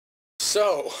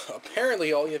So,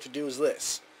 apparently all you have to do is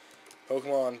this.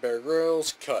 Pokemon Bear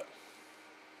Grylls, cut.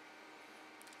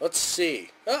 Let's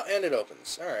see. Oh, and it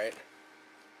opens. Alright.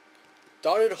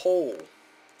 Dotted hole.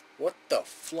 What the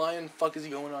flying fuck is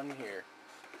going on here?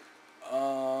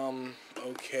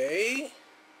 Okay.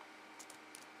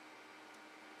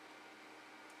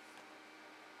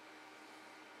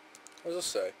 What does this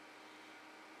say?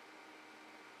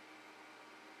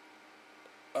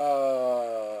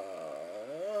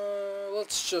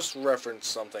 Let's just reference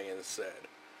something instead.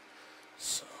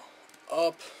 So,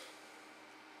 up.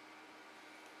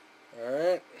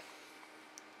 Alright.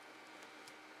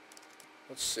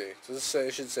 Let's see. Does this say,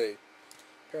 it should say,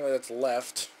 apparently that's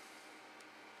left.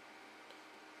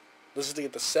 This is to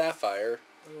get the sapphire.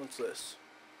 What's this?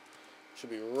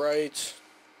 Should be right.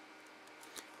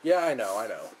 Yeah, I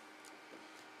know.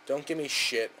 Don't give me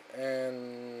shit.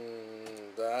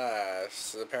 And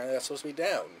apparently that's supposed to be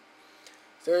down.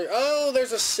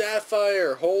 There's a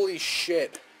sapphire. Holy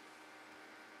shit.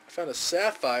 I found a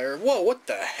sapphire. Whoa, what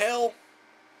the hell?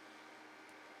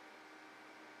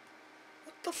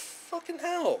 What the fucking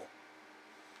hell?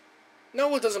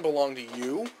 No, it doesn't belong to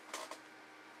you.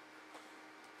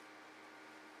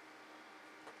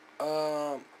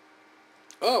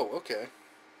 Oh, okay.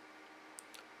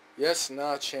 Yes,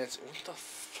 not a chance. What the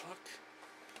fuck?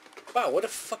 Wow, what a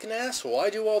fucking asshole. I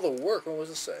do all the work. What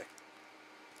was it say?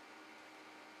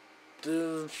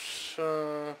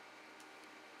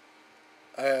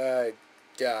 I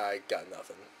got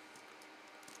nothing.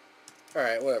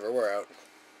 Alright, whatever. We're out.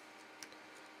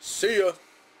 See ya.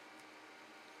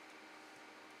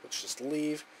 Let's just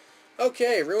leave.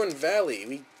 Okay, Ruined Valley.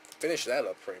 We finished that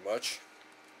up pretty much.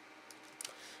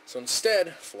 So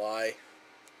instead, fly.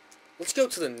 Let's go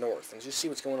to the north and just see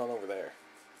what's going on over there.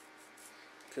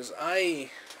 Because I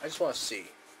just want to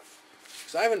see.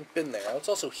 Because I haven't been there. Let's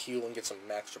also heal and get some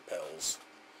max repels.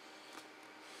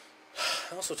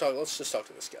 Let's just talk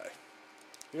to this guy.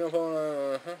 You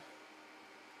know,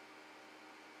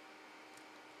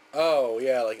 oh,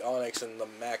 yeah, like Onyx and the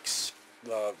max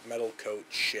metal coat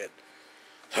shit.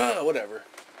 Whatever.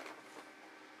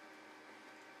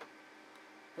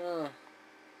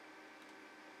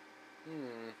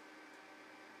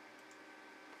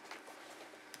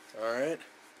 Alright.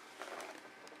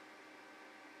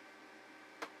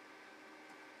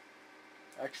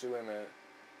 Actually, wait a minute.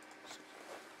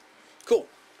 Cool.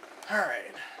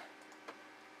 Alright.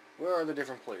 Where are the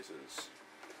different places?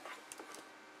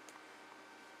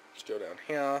 Let's go down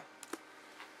here.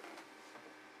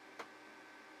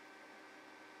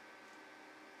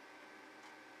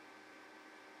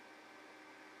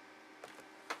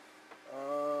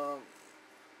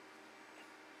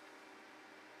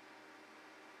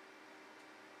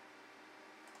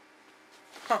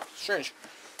 Strange.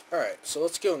 Alright, so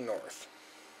let's go north.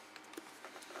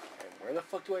 And where the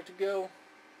fuck do I have to go?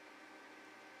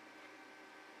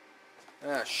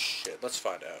 Ah, shit. Let's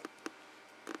find out.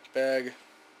 Bag.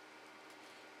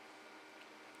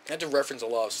 I have to reference a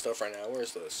lot of stuff right now.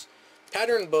 Where's this?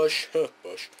 Pattern bush.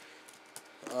 Bush.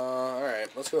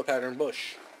 Alright. Let's go to pattern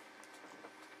bush.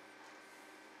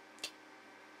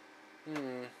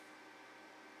 Pattern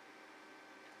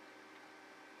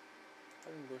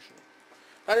bush.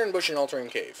 Pattern bush and altering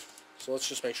cave. So let's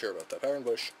just make sure about that. Pattern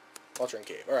bush, altering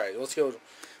cave. Alright, let's go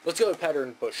to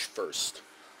pattern bush first.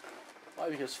 Why?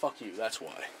 Because fuck you, that's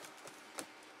why.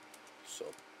 So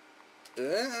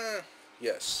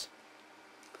yes.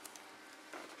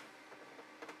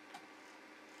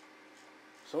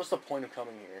 So what's the point of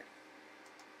coming here?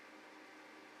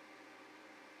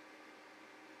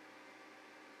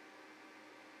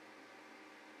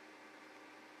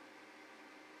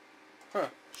 Huh,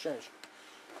 strange.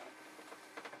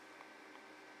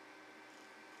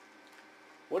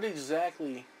 What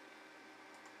exactly?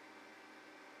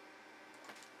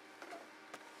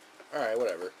 Alright,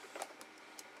 whatever.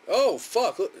 Oh,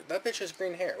 fuck. Look, that bitch has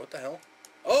green hair. What the hell?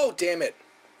 Oh, damn it.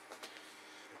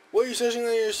 What are you searching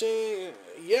that you're seeing?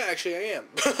 Yeah, actually, I am.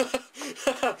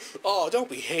 Oh, don't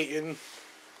be hating.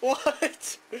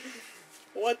 What?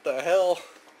 What the hell?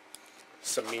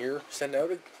 Samir sent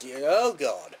out a... Oh,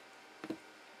 God.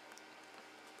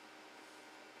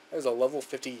 There's a level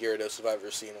 50 Gyarados if I've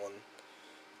ever seen one.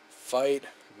 Fight.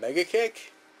 Mega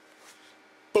Kick?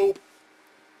 Boop.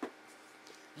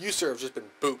 You, sir, have just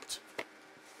been booped.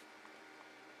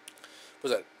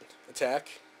 Was that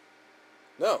attack?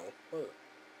 No.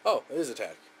 Oh, it is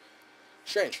attack.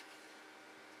 Strange.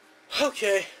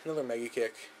 Okay, another Mega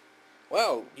Kick.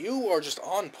 Wow, you are just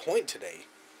on point today,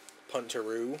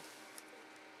 Puntaroo.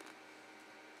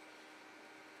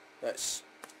 Nice.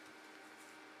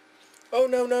 Oh,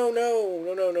 no, no, no.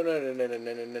 No, no, no, no, no, no,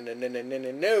 no, no, no, no, no, no,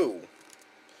 no, no.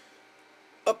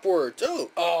 Upwards.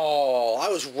 Oh, I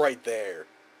was right there.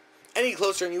 Any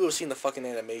closer and you would have seen the fucking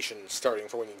animation starting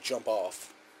for when you jump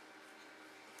off.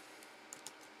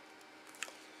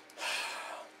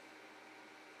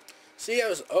 See, I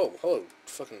was... Oh, hello,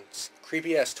 fucking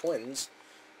creepy-ass twins.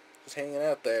 Just hanging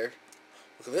out there.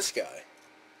 Look at this guy.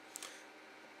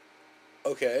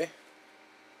 Okay.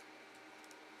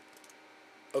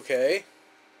 Okay.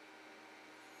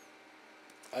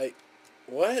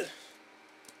 What?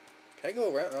 Can I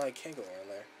go around? No, I can't go around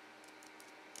there.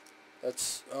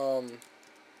 That's,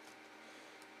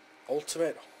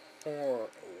 ultimate horror.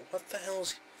 What the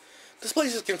hell's... This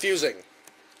place is confusing.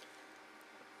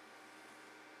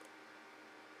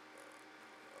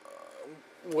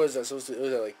 What is that supposed to...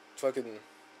 Was that, like, fucking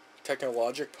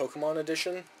Technologic Pokemon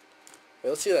Edition? Wait,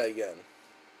 let's see that again.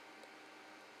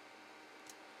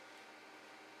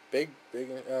 Big,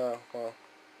 well...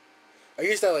 I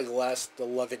guess that, like, last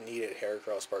 11 needed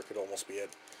Heracross part could almost be it.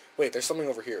 Wait, there's something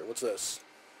over here. What's this?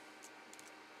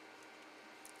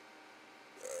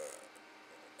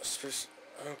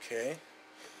 Okay.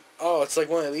 Oh, it's like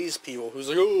one of these people who's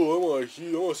like, oh, I want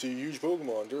to see a huge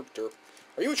Pokemon. Derp, derp.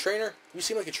 Are you a trainer? You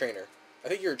seem like a trainer. I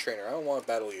think you're a trainer. I don't want to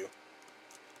battle you.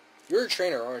 You're a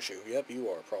trainer, aren't you? Yep, you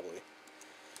are, probably.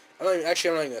 I'm not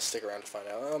even going to stick around to find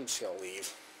out. I'm just going to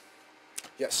leave.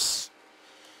 Yes.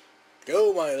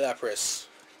 Go, my Lapras.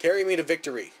 Carry me to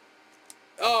victory.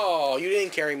 Oh, you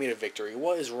didn't carry me to victory.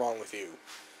 What is wrong with you?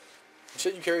 You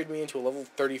said you carried me into a level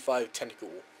 35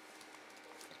 Tentacool.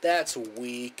 That's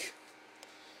weak.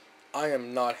 I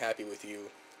am not happy with you.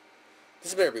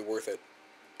 This better be worth it.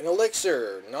 An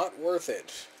elixir. Not worth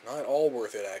it. Not at all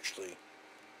worth it, actually.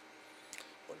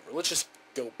 Whatever. Let's just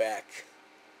go back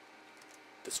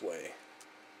this way.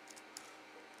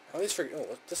 I always forget.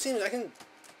 Oh, this seems... I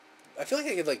feel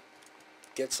like I could, like,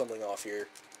 get something off here.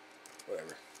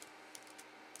 Whatever.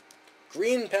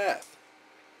 Green path.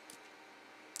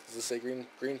 Does this say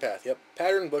green path? Yep.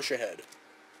 Pattern bush ahead.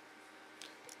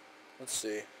 Let's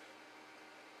see.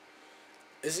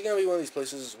 Is it going to be one of these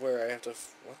places where I have to...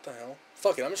 What the hell?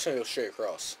 Fuck it, I'm just going to go straight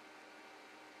across.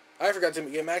 I forgot to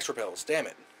get max repels. Damn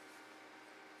it.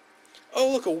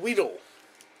 Oh, look, a Weedle.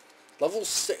 Level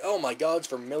 6. Oh my god, it's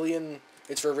Vermilion.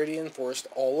 It's Viridian Forest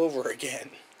all over again.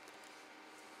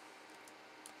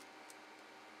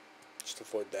 Just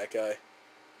avoid that guy.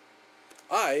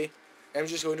 I am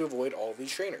just going to avoid all of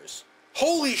these trainers.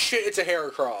 Holy shit, it's a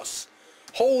Heracross.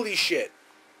 Holy shit.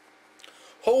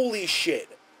 Holy shit.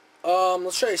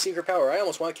 Let's try a secret power. I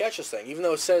almost want to catch this thing, even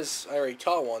though it says I already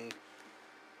caught one.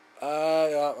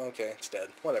 Okay, it's dead.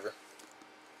 Whatever.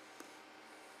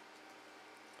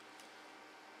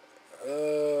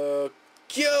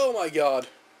 Oh my god.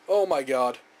 Oh my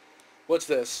god. What's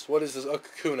this? What is this? A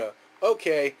Kakuna.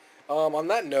 Okay. On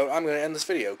that note, I'm going to end this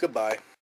video. Goodbye.